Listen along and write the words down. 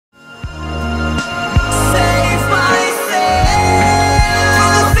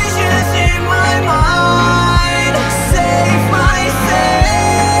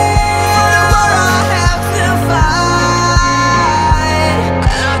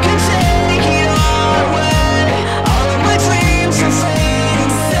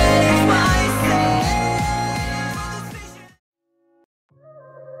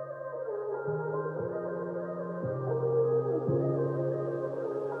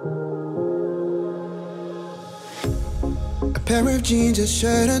pair of jeans, a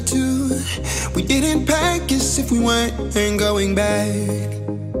shirt or two. We didn't pack as if we weren't going back.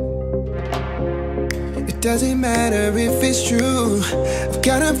 It doesn't matter if it's true. I've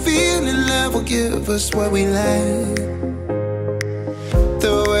got a feeling love will give us what we lack.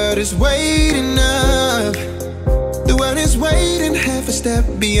 The world is waiting up. The world is waiting half a step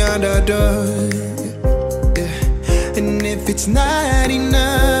beyond our door. Yeah. And if it's not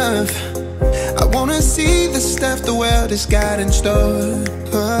enough, I wanna see the stuff the world has got in store.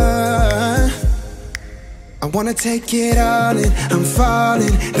 I wanna take it all in, I'm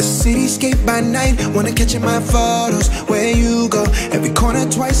falling. The cityscape by night, wanna catch in my photos. Where you go, every corner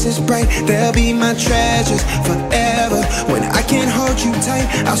twice as bright. They'll be my treasures forever. When I can't hold you tight,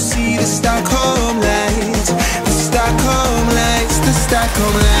 I'll see the Stockholm lights. The Stockholm lights, the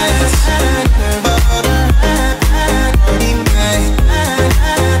Stockholm lights.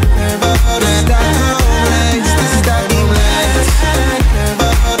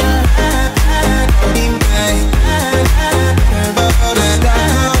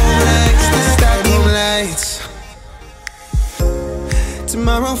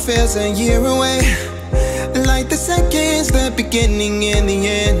 Tomorrow feels a year away, like the seconds, the beginning and the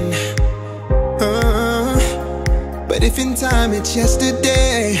end. But if in time it's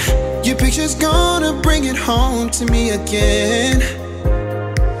yesterday, your picture's gonna bring it home to me again.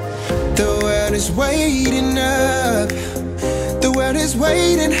 The world is waiting up. The world is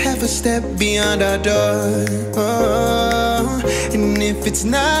waiting half a step beyond our door. And if it's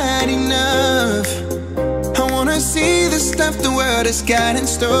not enough, I wanna see the stuff the world has got in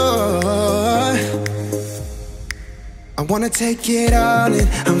store. I wanna take it all in,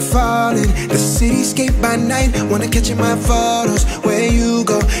 I'm falling. The cityscape by night, wanna catch in my photos. Where you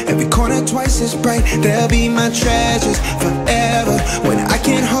go, every corner twice as bright. They'll be my treasures forever. When I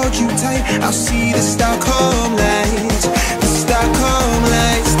can't hold you tight, I'll see the Stockholm lights. The Stockholm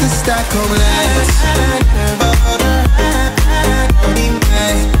lights, the Stockholm lights.